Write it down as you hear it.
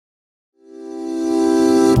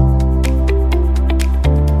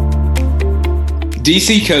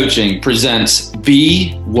DC Coaching presents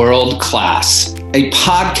Be World Class, a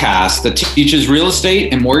podcast that teaches real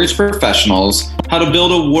estate and mortgage professionals how to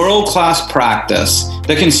build a world-class practice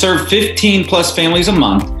that can serve 15 plus families a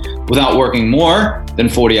month without working more than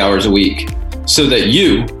 40 hours a week, so that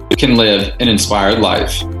you can live an inspired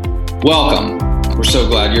life. Welcome. We're so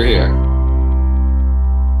glad you're here.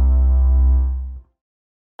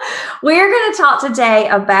 We're going to talk today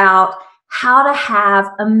about how to have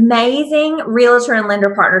amazing realtor and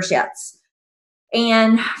lender partnerships.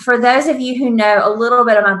 And for those of you who know a little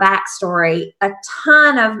bit of my backstory, a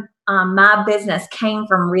ton of my business came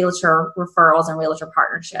from realtor referrals and realtor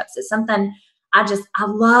partnerships. It's something I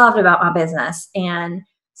loved about my business. And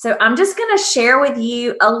so I'm just going to share with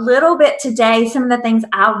you a little bit today some of the things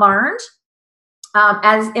I learned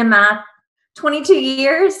as in my 22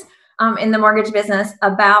 years in the mortgage business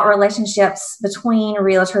about relationships between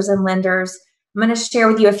realtors and lenders. I'm going to share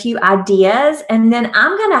with you a few ideas, and then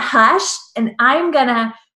I'm going to hush and I'm going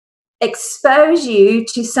to expose you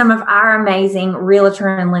to some of our amazing realtor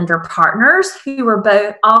and lender partners who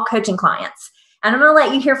are all coaching clients. And I'm going to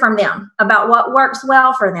let you hear from them about what works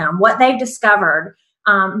well for them, what they've discovered.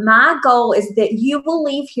 My goal is that you will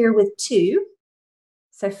leave here with two.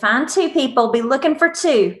 So find two people, be looking for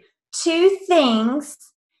two things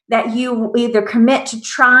that you either commit to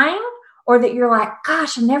trying or that you're like,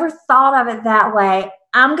 gosh, I never thought of it that way.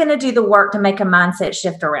 I'm going to do the work to make a mindset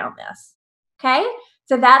shift around this. Okay?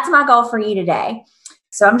 So that's my goal for you today.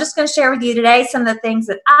 So I'm just going to share with you today some of the things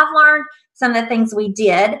that I've learned, some of the things we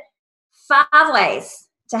did. 5 ways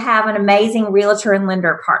to have an amazing realtor and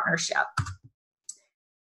lender partnership.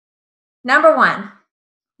 Number 1,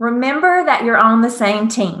 remember that you're on the same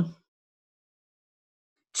team.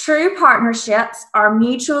 True partnerships are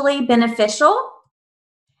mutually beneficial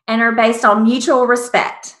and are based on mutual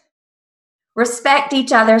respect. Respect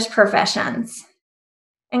each other's professions.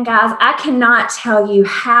 And guys, I cannot tell you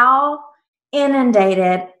how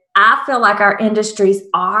inundated I feel like our industries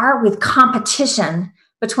are with competition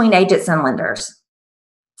between agents and lenders.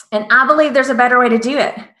 And I believe there's a better way to do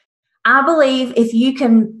it. I believe if you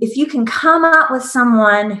can come up with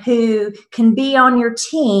someone who can be on your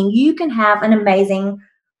team, you can have an amazing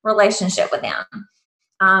relationship with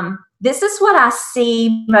them. This is what I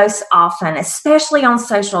see most often, especially on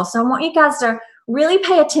social. So I want you guys to really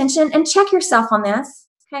pay attention and check yourself on this.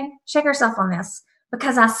 Okay, check yourself on this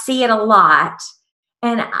because I see it a lot,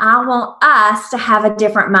 and I want us to have a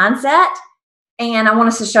different mindset, and I want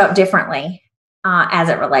us to show up differently as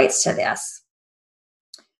it relates to this.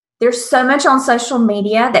 There's so much on social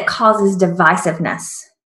media that causes divisiveness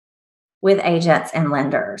with agents and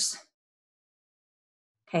lenders.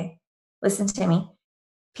 Okay, listen to me.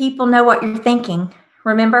 People know what you're thinking.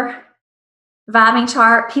 Remember? Vibing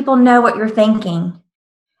chart, people know what you're thinking.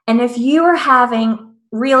 And if you are having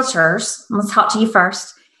realtors, let's talk to you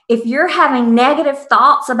first. If you're having negative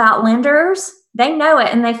thoughts about lenders, they know it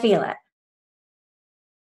and they feel it.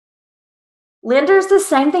 Lenders, the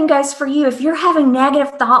same thing goes for you. If you're having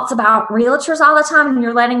negative thoughts about realtors all the time and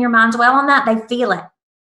you're letting your mind dwell on that, they feel it.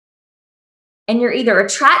 And you're either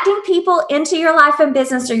attracting people into your life and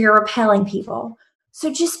business or you're repelling people.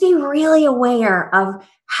 So just be really aware of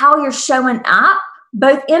how you're showing up,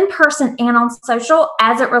 both in person and on social,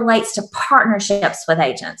 as it relates to partnerships with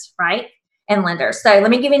agents, right? And lenders. So let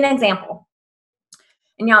me give you an example.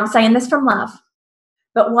 And y'all, I'm saying this from love.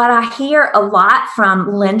 But what I hear a lot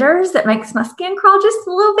from lenders that makes my skin crawl just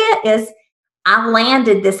a little bit is, I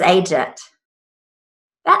landed this agent.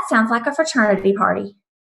 That sounds like a fraternity party,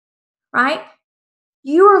 right?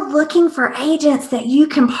 You are looking for agents that you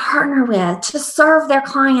can partner with to serve their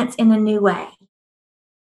clients in a new way,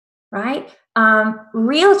 right?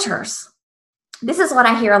 Realtors. This is what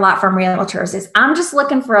I hear a lot from realtors is, I'm just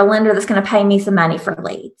looking for a lender that's going to pay me some money for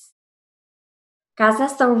leads. Guys,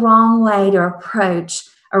 that's the wrong way to approach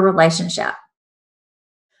a relationship.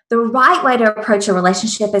 The right way to approach a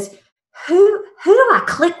relationship is, who do I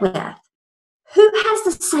click with? Who has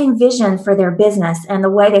the same vision for their business and the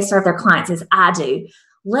way they serve their clients as I do?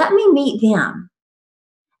 Let me meet them.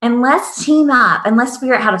 And let's team up and let's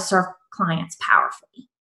figure out how to serve clients powerfully.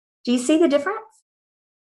 Do you see the difference?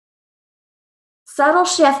 Subtle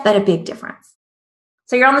shift, but a big difference.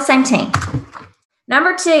 So you're on the same team.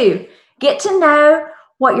 Number 2, get to know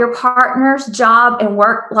what your partner's job and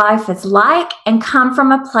work life is like and come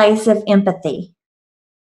from a place of empathy.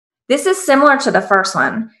 This is similar to the first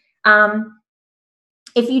one.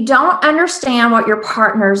 If you don't understand what your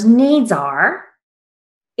partner's needs are,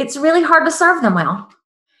 it's really hard to serve them well.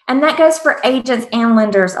 And that goes for agents and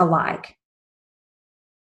lenders alike.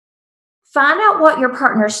 Find out what your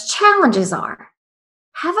partner's challenges are.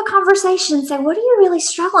 Have a conversation and say, what are you really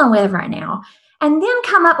struggling with right now? And then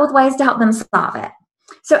come up with ways to help them solve it.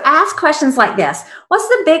 So ask questions like this. What's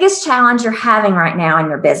the biggest challenge you're having right now in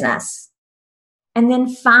your business? And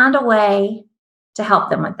then find a way to help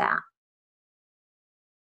them with that.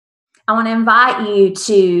 I want to invite you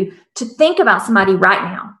to think about somebody right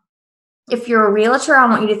now. If you're a realtor, I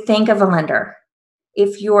want you to think of a lender.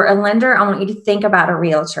 If you're a lender, I want you to think about a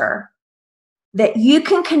realtor that you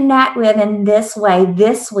can connect with in this way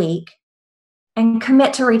this week and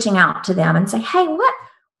commit to reaching out to them and say, hey,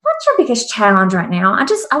 what's your biggest challenge right now?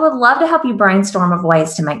 I would love to help you brainstorm of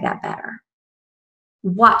ways to make that better.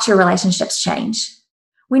 Watch your relationships change.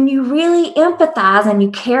 When you really empathize and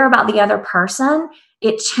you care about the other person,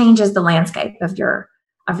 it changes the landscape of your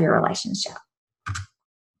relationship.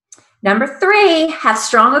 Number 3, have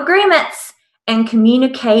strong agreements and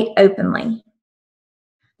communicate openly.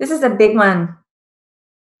 This is a big one.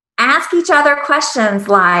 Ask each other questions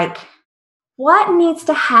like, what needs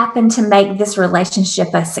to happen to make this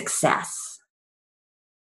relationship a success?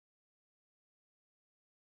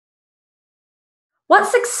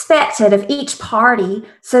 What's expected of each party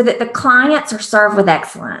so that the clients are served with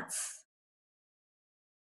excellence?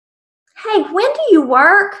 Hey, when do you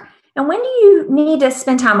work and when do you need to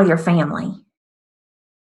spend time with your family?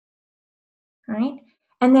 All right?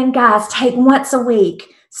 And then guys, take once a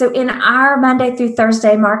week. So in our Monday through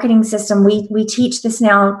Thursday marketing system, we teach this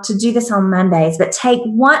now to do this on Mondays, but take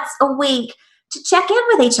once a week to check in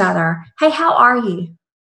with each other. Hey, how are you?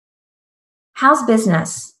 How's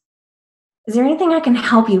business? Is there anything I can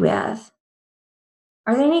help you with?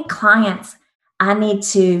 Are there any clients I need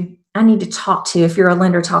to talk to if you're a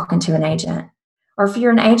lender talking to an agent? Or if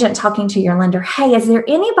you're an agent talking to your lender, hey, is there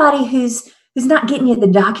anybody who's not getting you the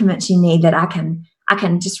documents you need that I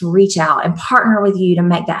can just reach out and partner with you to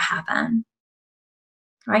make that happen?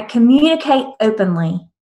 All right? Communicate openly.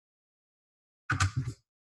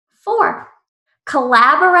 4,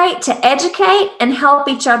 collaborate to educate and help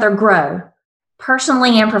each other grow,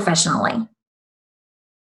 personally and professionally.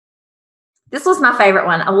 This was my favorite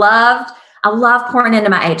one. I love pouring into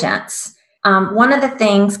my agents. One of the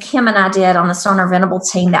things Kim and I did on the Stoner Venable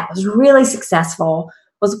team that was really successful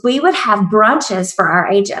was we would have brunches for our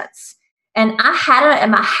agents. And I had it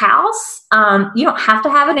in my house. You don't have to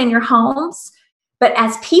have it in your homes. But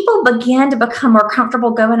as people begin to become more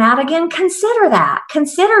comfortable going out again, consider that.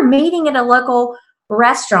 Consider meeting at a local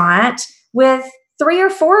restaurant with 3 or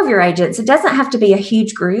 4 of your agents. It doesn't have to be a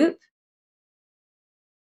huge group.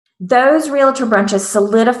 Those realtor brunches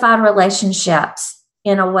solidified relationships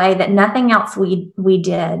in a way that nothing else we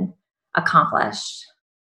did accomplished.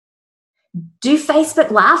 Do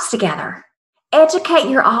Facebook Lives together. Educate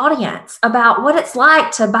your audience about what it's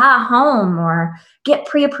like to buy a home or get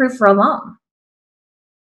pre-approved for a loan.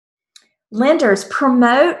 Lenders,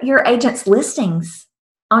 promote your agent's listings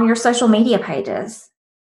on your social media pages.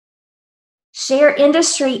 Share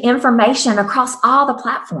industry information across all the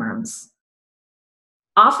platforms.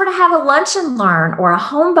 Offer to have a lunch and learn or a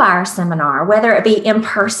home buyer seminar, whether it be in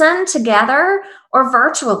person together or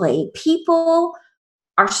virtually. People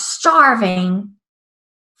are starving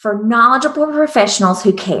for knowledgeable professionals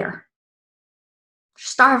who care.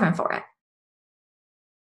 Starving for it.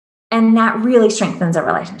 And that really strengthens a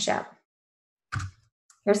relationship.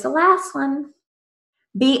 Here's the last one.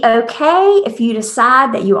 Be okay if you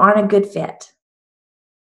decide that you aren't a good fit.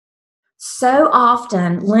 So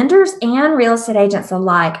often, lenders and real estate agents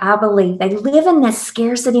alike, I believe, they live in this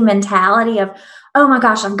scarcity mentality of, oh my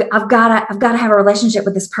gosh, I've got to have a relationship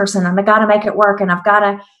with this person, and I got to make it work, and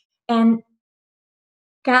and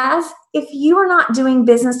guys, if you are not doing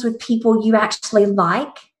business with people you actually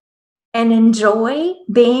like and enjoy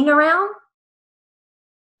being around,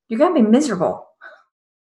 you're going to be miserable,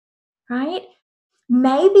 right?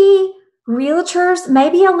 Maybe realtors,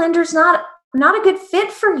 maybe a lender's not a good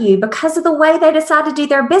fit for you because of the way they decide to do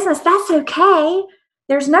their business. That's okay.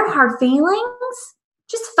 There's no hard feelings.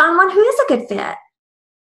 Just find one who is a good fit,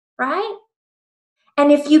 right?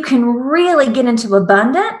 And if you can really get into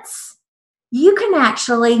abundance, you can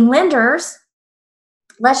actually, lenders,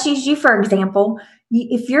 let's use you for example,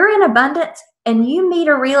 if you're in abundance and you meet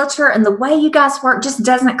a realtor and the way you guys work just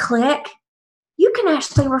doesn't click, you can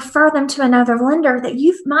actually refer them to another lender that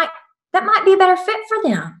might be a better fit for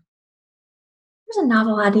them. There's a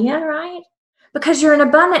novel idea, right? Because you're in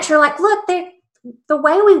abundance, you're like, look, the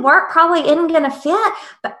way we work probably isn't going to fit,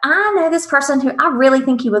 but I know this person who I really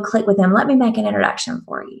think you would click with them. Let me make an introduction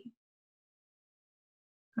for you,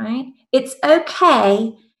 right? It's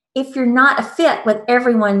okay if you're not a fit with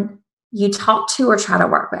everyone you talk to or try to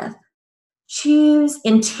work with. Choose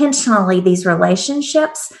intentionally these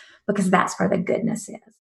relationships because that's where the goodness is.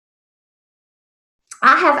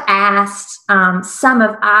 I have asked some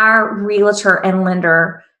of our realtor and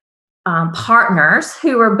lender partners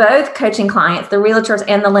who are both coaching clients, the realtors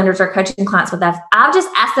and the lenders are coaching clients with us. I've just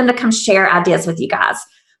asked them to come share ideas with you guys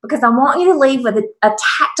because I want you to leave with a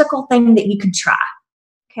tactical thing that you can try.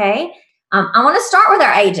 Okay. I want to start with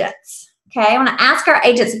our agents. Okay. I want to ask our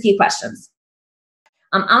agents a few questions.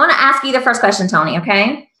 I want to ask you the first question, Tony.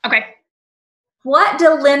 Okay. Okay. What do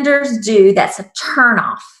lenders do that's a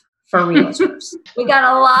turnoff for realtors? We got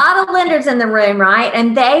a lot of lenders in the room, right?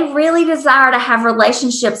 And they really desire to have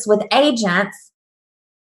relationships with agents,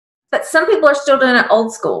 but some people are still doing it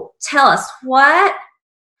old school. Tell us, what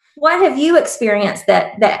have you experienced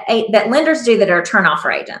that lenders do that are a turnoff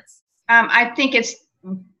for agents? I think it's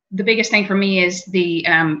the biggest thing for me is the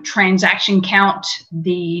transaction count,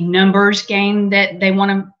 the numbers game that they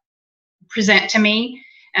want to present to me.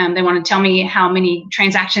 They want to tell me how many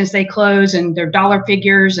transactions they close and their dollar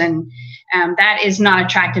figures, and that is not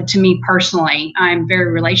attractive to me personally. I'm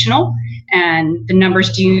very relational, and the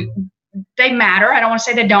numbers they matter. I don't want to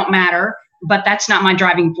say they don't matter, but that's not my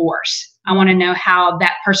driving force. I want to know how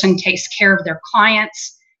that person takes care of their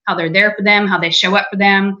clients, how they're there for them, how they show up for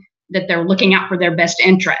them, that they're looking out for their best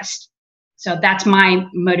interest. So that's my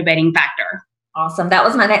motivating factor. Awesome. That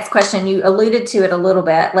was my next question. You alluded to it a little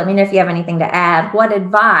bit. Let me know if you have anything to add. What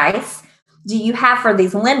advice do you have for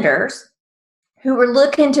these lenders who are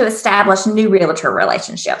looking to establish new realtor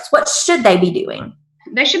relationships? What should they be doing?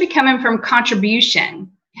 They should be coming from contribution.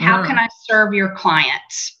 How can I serve your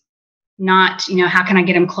clients? Not, how can I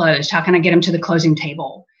get them closed? How can I get them to the closing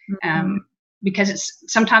table? Because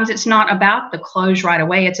sometimes it's not about the close right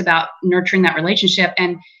away. It's about nurturing that relationship.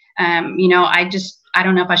 And, I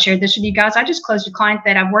don't know if I shared this with you guys. I just closed a client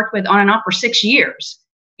that I've worked with on and off for 6 years.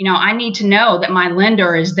 I need to know that my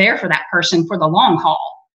lender is there for that person for the long haul.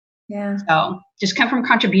 Yeah. So just come from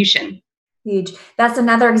contribution. Huge. That's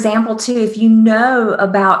another example too. If you know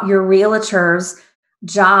about your realtor's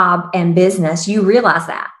job and business, you realize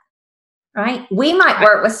that, right? We might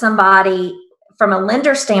work with somebody from a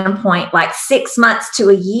lender standpoint, like 6 months to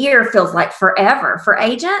a year feels like forever. For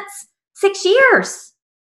agents, 6 years.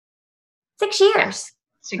 6 years.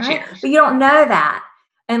 6 right? years. But you don't know that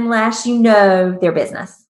unless you know their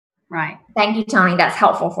business. Right. Thank you, Tony. That's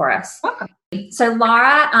helpful for us. Welcome. So,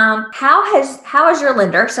 Laura, how has your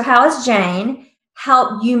lender, so how has Jane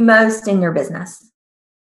helped you most in your business?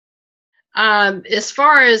 As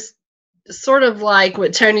far as sort of like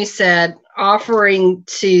what Tony said, offering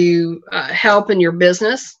to help in your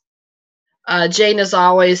business, Jane has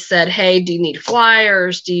always said, hey, do you need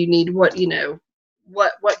flyers? Do you need what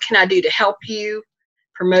can I do to help you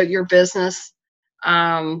promote your business?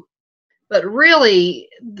 But really,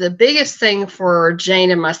 the biggest thing for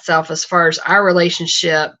Jane and myself as far as our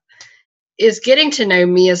relationship is getting to know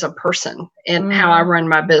me as a person and how I run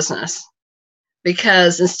my business.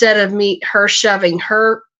 Because instead of her shoving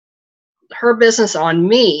her business on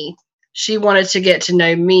me, she wanted to get to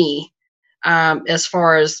know me as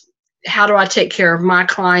far as how do I take care of my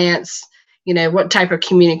clients, what type of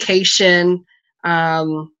communication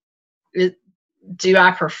do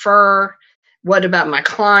I prefer? What about my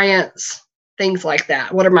clients? Things like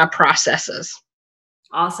that. What are my processes?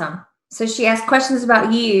 Awesome. So she asked questions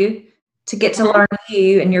about you to get to learn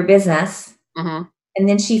you and your business. And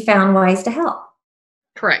then she found ways to help.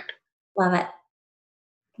 Correct. Love it.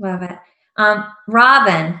 Love it.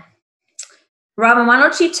 Robin, why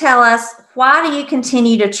don't you tell us, why do you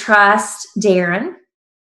continue to trust Darren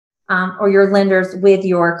or your lenders with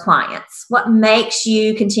your clients? What makes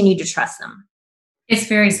you continue to trust them? It's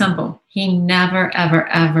very simple. He never, ever,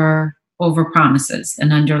 ever overpromises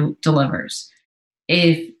and underdelivers.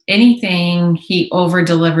 If anything, he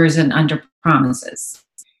overdelivers and underpromises.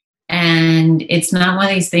 And it's not one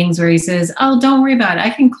of these things where he says, oh, don't worry about it.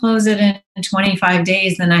 I can close it in 25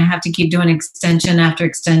 days. Then I have to keep doing extension after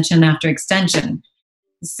extension after extension.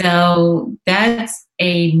 So that's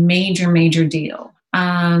a major, major deal.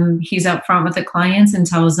 He's upfront with the clients and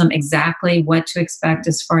tells them exactly what to expect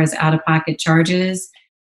as far as out-of-pocket charges.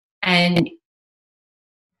 And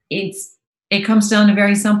it comes down to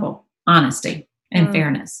very simple honesty and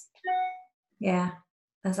fairness. Yeah,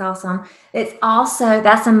 that's awesome. It's also,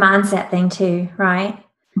 that's a mindset thing too, right?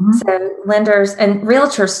 So lenders and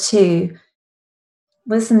realtors too,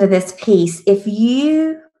 listen to this piece. If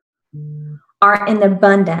you are in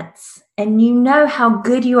abundance and you know how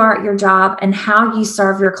good you are at your job and how you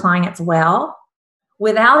serve your clients well,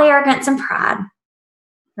 without arrogance and pride,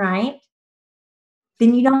 right?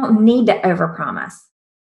 Then you don't need to overpromise.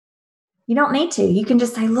 You don't need to. You can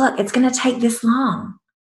just say, look, it's going to take this long.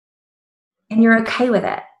 And you're okay with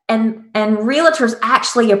it. And realtors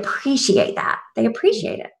actually appreciate that. They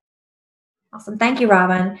appreciate it. Awesome. Thank you,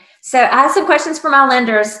 Robin. So I have some questions for my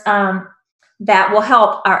lenders that will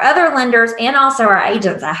help our other lenders and also our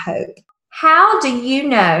agents, I hope. How do you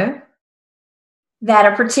know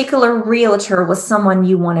that a particular realtor was someone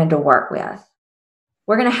you wanted to work with?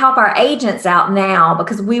 We're going to help our agents out now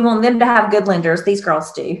because we want them to have good lenders. These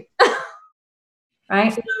girls do.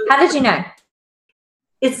 Right? How did you know?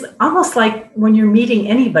 It's almost like when you're meeting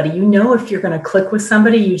anybody, you know if you're going to click with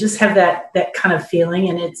somebody, you just have that kind of feeling,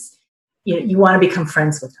 and it's, you want to become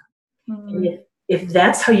friends with them. Mm-hmm. If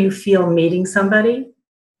that's how you feel meeting somebody,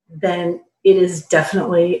 then it is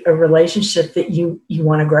definitely a relationship that you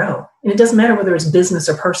want to grow. And it doesn't matter whether it's business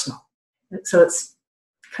or personal. So it's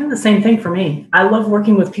kind of the same thing for me. I love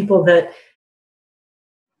working with people that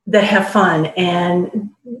have fun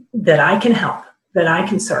and that I can help, that I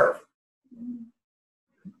can serve.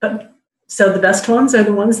 But so the best ones are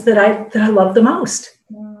the ones that I love the most.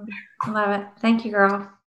 Love it. Thank you, girl.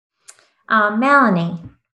 Melanie,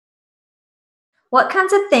 what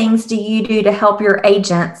kinds of things do you do to help your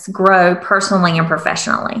agents grow personally and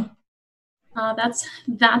professionally?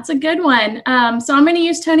 That's a good one. So I'm going to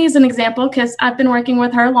use Tony as an example because I've been working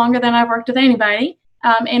with her longer than I've worked with anybody.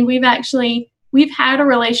 And we've had a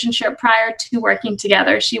relationship prior to working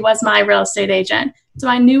together. She was my real estate agent. So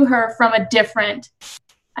I knew her from a different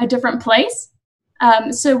place.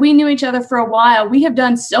 So we knew each other for a while. We have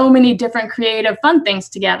done so many different creative, fun things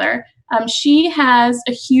together. She has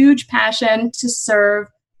a huge passion to serve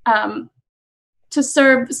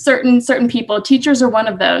certain people. Teachers are one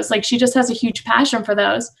of those. Like, she just has a huge passion for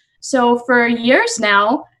those. So for years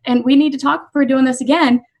now, and we need to talk if we're doing this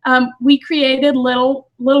again, we created little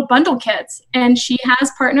bundle kits, and she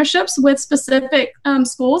has partnerships with specific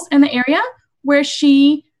schools in the area where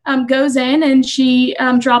she goes in and she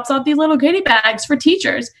drops off these little goodie bags for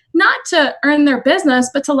teachers, not to earn their business,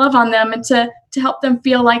 but to love on them and to help them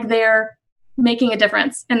feel like they're making a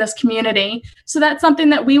difference in this community. So that's something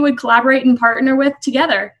that we would collaborate and partner with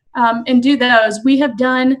together and do those. We have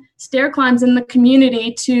done stair climbs in the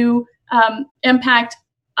community to impact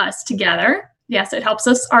us together. Yes, it helps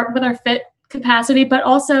us with our fit capacity, but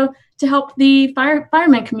also to help the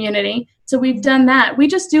fireman community. So we've done that. We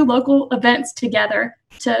just do local events together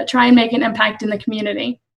to try and make an impact in the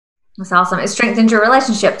community. That's awesome. It strengthens your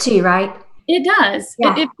relationship too, right? It does.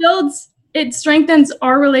 Yeah. It strengthens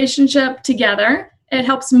our relationship together. It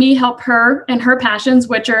helps me help her and her passions,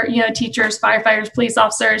 which are, teachers, firefighters, police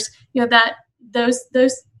officers,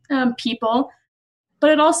 those people.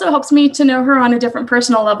 But it also helps me to know her on a different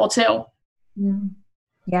personal level too.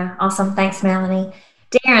 Yeah. Awesome. Thanks, Melanie.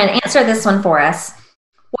 Darren, answer this one for us.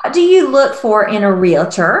 What do you look for in a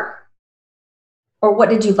realtor? Or what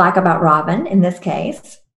did you like about Robin in this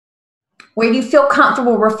case, where you feel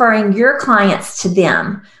comfortable referring your clients to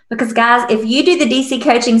them? Because guys, if you do the DC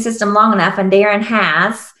coaching system long enough, and Darren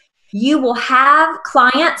has, you will have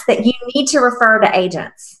clients that you need to refer to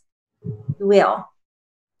agents. You will.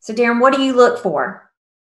 So Darren, what do you look for?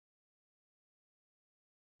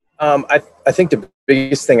 I think the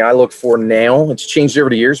biggest thing I look for now, it's changed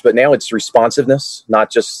over the years, but now it's responsiveness,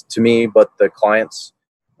 not just to me, but the clients.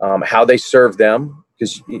 How they serve them,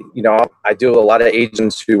 because I deal with a lot of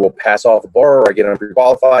agents who will pass off a borrower. I get them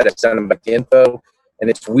pre-qualified, I send them back the info, and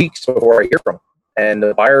it's weeks before I hear from them. And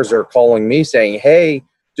the buyers are calling me saying, "Hey,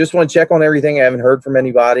 just want to check on everything. I haven't heard from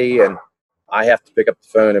anybody," and I have to pick up the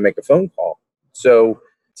phone and make a phone call. So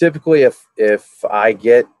typically, if I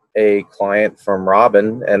get a client from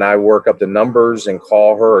Robin and I work up the numbers and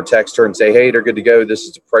call her or text her and say, "Hey, they're good to go. This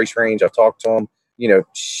is the price range. I've talked to them."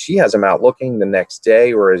 She has them out looking the next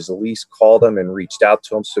day, or has at least called them and reached out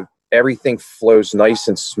to them. So everything flows nice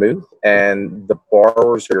and smooth, and the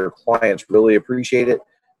borrowers or clients really appreciate it.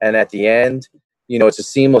 And at the end, it's a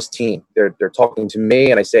seamless team. They're talking to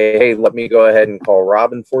me, and I say, "Hey, let me go ahead and call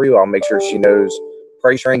Robin for you. I'll make sure she knows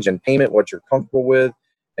price range and payment, what you're comfortable with,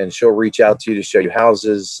 and she'll reach out to you to show you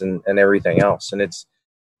houses and everything else." And it's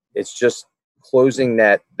just closing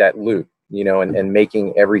that loop. And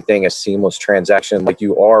making everything a seamless transaction, like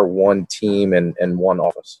you are one team and one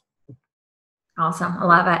office. Awesome. I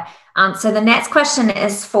love it. So the next question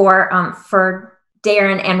is for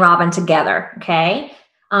Darren and Robin together. Okay.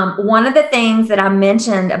 One of the things that I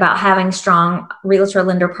mentioned about having strong realtor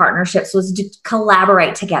lender partnerships was to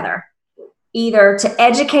collaborate together, either to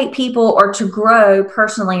educate people or to grow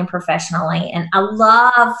personally and professionally. And I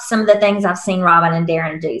love some of the things I've seen Robin and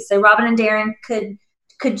Darren do. So Robin and Darren,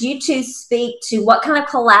 could you two speak to what kind of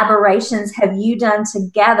collaborations have you done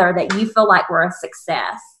together that you feel like were a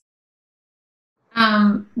success?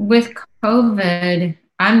 With COVID,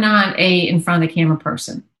 I'm not a in front of the camera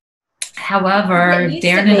person. However, It used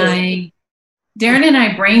to Darren and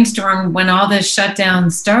I brainstormed when all this shutdown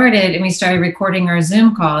started, and we started recording our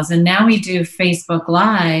Zoom calls, and now we do Facebook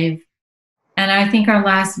Live. And I think our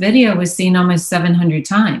last video was seen almost 700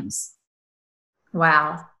 times.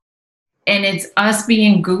 Wow. And it's us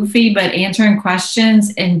being goofy, but answering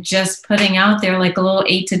questions and just putting out there like a little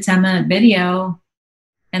 8 to 10 minute video.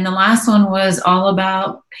 And the last one was all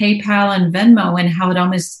about PayPal and Venmo and how it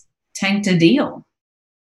almost tanked a deal.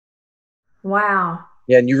 Wow.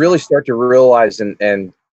 Yeah, and you really start to realize, and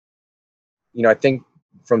you know, I think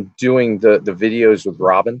from doing the videos with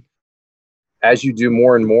Robin, as you do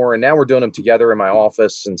more and more, and now we're doing them together in my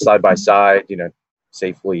office and side by side, you know,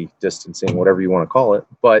 safely distancing, whatever you want to call it.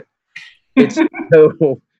 But it's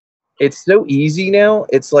so easy now.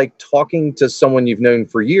 It's like talking to someone you've known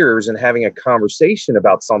for years and having a conversation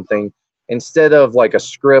about something instead of like a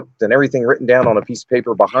script and everything written down on a piece of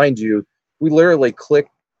paper behind you. We literally click,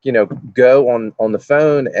 you know, go on the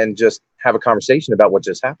phone and just have a conversation about what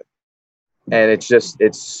just happened. And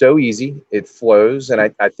it's so easy. It flows. And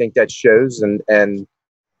I think that shows. And,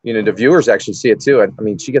 you know, the viewers actually see it too. I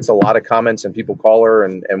mean, she gets a lot of comments and people call her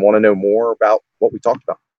and want to know more about what we talked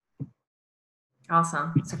about.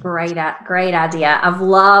 Awesome. It's a great idea. I've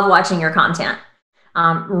loved watching your content.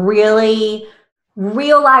 Really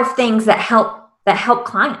real life things that help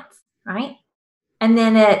clients, right? And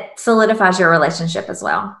then it solidifies your relationship as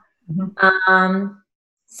well. Mm-hmm.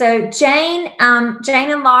 So Jane and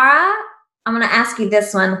Laura, I'm going to ask you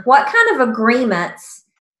this one. What kind of agreements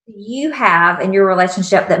do you have in your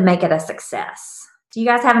relationship that make it a success? Do you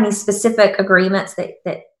guys have any specific agreements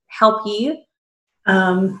that help you?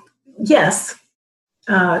 Yes.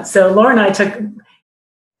 So Laura and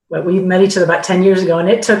I we met each other about 10 years ago, and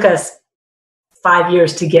it took us 5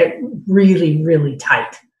 years to get really, really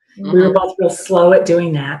tight. Mm-hmm. We were both real slow at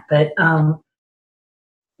doing that. But,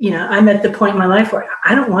 you know, I'm at the point in my life where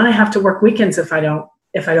I don't want to have to work weekends if I don't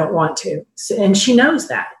want to. So, and she knows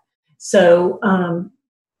that. So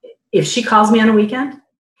if she calls me on a weekend,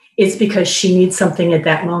 it's because she needs something at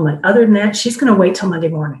that moment. Other than that, she's going to wait till Monday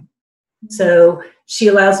morning. So she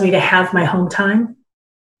allows me to have my home time,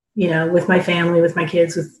 you know, with my family, with my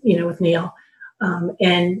kids, with Neil.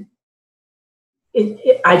 And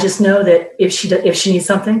I just know that if she needs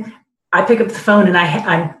something, I pick up the phone and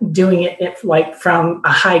I'm doing it like from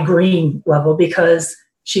a high green level because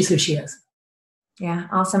she's who she is. Yeah.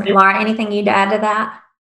 Awesome. Laura, anything you'd add to that?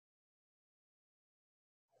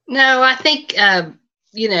 No, I think,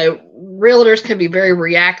 you know, realtors can be very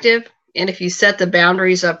reactive. And if you set the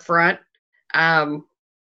boundaries up front, I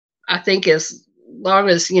think as long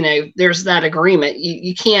as, you know, there's that agreement,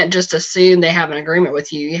 you can't just assume they have an agreement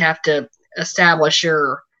with you. You have to establish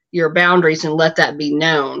your boundaries and let that be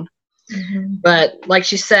known. Mm-hmm. But like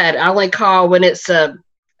she said, I only call when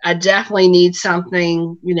I definitely need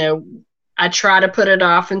something. You know, I try to put it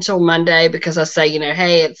off until Monday because I say, you know,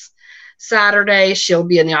 hey, it's Saturday. She'll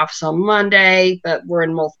be in the office on Monday, but we're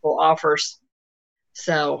in multiple offers.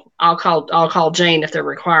 So I'll call Jane if they're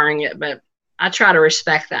requiring it, but I try to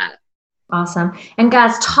respect that. Awesome. And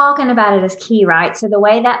guys, talking about it is key, right? So the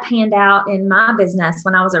way that panned out in my business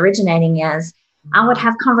when I was originating is I would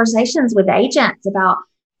have conversations with agents about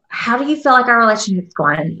how do you feel like our relationship's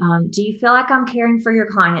going? Do you feel like I'm caring for your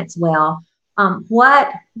clients well?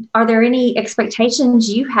 What are there any expectations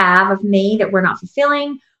you have of me that we're not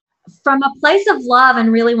fulfilling? From a place of love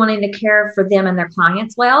and really wanting to care for them and their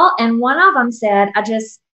clients well. And one of them said,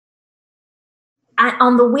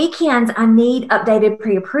 on the weekends, I need updated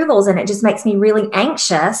pre-approvals, and it just makes me really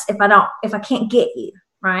anxious if I can't get you,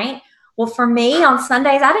 right? Well, for me on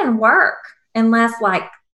Sundays, I didn't work unless like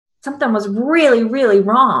something was really, really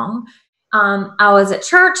wrong. I was at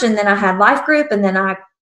church, and then I had life group, and then I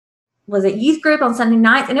was at youth group on Sunday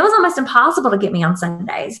nights, and it was almost impossible to get me on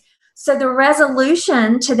Sundays. So the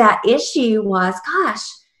resolution to that issue was, gosh,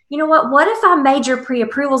 you know what if I made your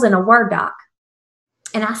pre-approvals in a Word doc?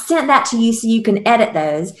 And I sent that to you so you can edit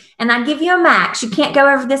those. And I give you a max. You can't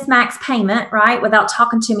go over this max payment, right, without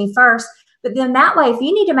talking to me first. But then that way, if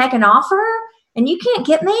you need to make an offer and you can't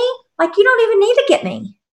get me, like you don't even need to get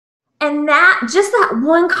me. And that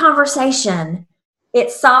one conversation,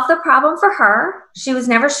 it solved the problem for her. She was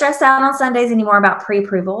never stressed out on Sundays anymore about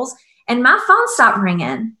pre-approvals. And my phone stopped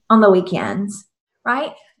ringing on the weekends,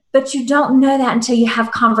 right? But you don't know that until you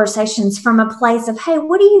have conversations from a place of, hey,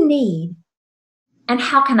 what do you need? And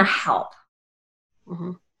how can I help?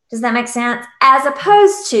 Mm-hmm. Does that make sense? As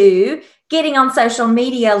opposed to getting on social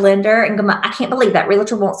media, Linder, and go, I can't believe that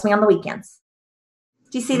realtor wants me on the weekends.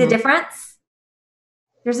 Do you see the difference?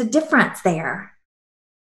 There's a difference there,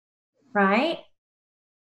 right?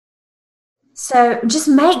 So just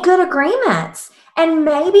make good agreements. And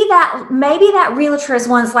maybe that realtor is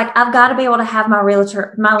one that's like, I've got to be able to have my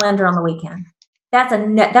lender on the weekend.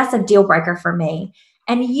 That's a deal breaker for me.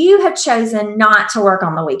 And you have chosen not to work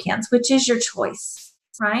on the weekends, which is your choice,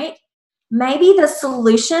 right? Maybe the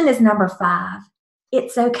solution is number 5.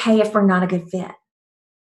 It's okay if we're not a good fit.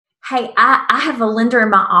 Hey, I have a lender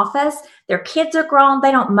in my office. Their kids are grown.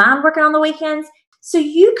 They don't mind working on the weekends. So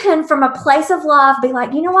you can, from a place of love, be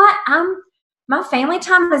like, you know what? My family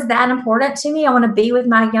time is that important to me. I want to be with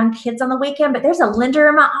my young kids on the weekend, but there's a lender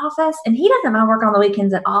in my office and he doesn't mind work on the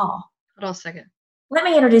weekends at all. Hold on a second. Let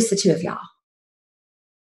me introduce the two of y'all.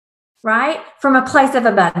 Right? From a place of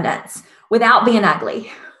abundance without being ugly.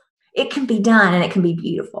 It can be done and it can be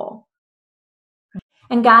beautiful.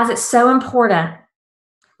 And guys, it's so important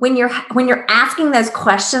when you're asking those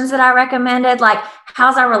questions that I recommended, like,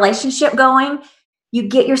 how's our relationship going? You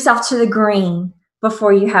get yourself to the green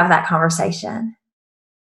before you have that conversation.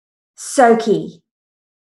 So key.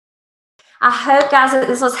 I hope, guys, that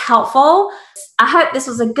this was helpful. I hope this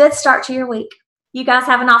was a good start to your week. You guys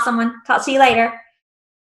have an awesome one. Talk to you later.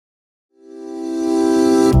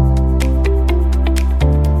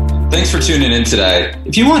 Thanks for tuning in today.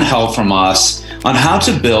 If you want help from us on how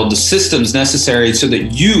to build the systems necessary so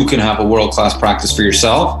that you can have a world-class practice for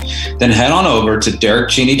yourself, then head on over to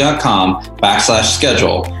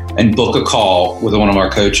derekcheney.com/schedule and book a call with one of our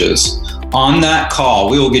coaches. On that call,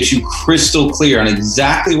 we will get you crystal clear on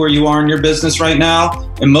exactly where you are in your business right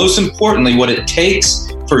now, and most importantly, what it takes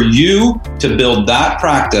for you to build that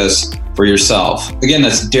practice for yourself. Again,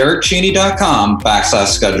 that's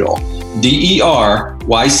derekcheney.com/schedule.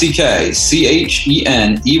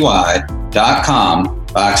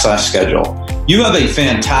 DERYCKCHENEY.com/schedule. You have a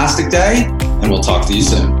fantastic day, and we'll talk to you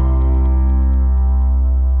soon.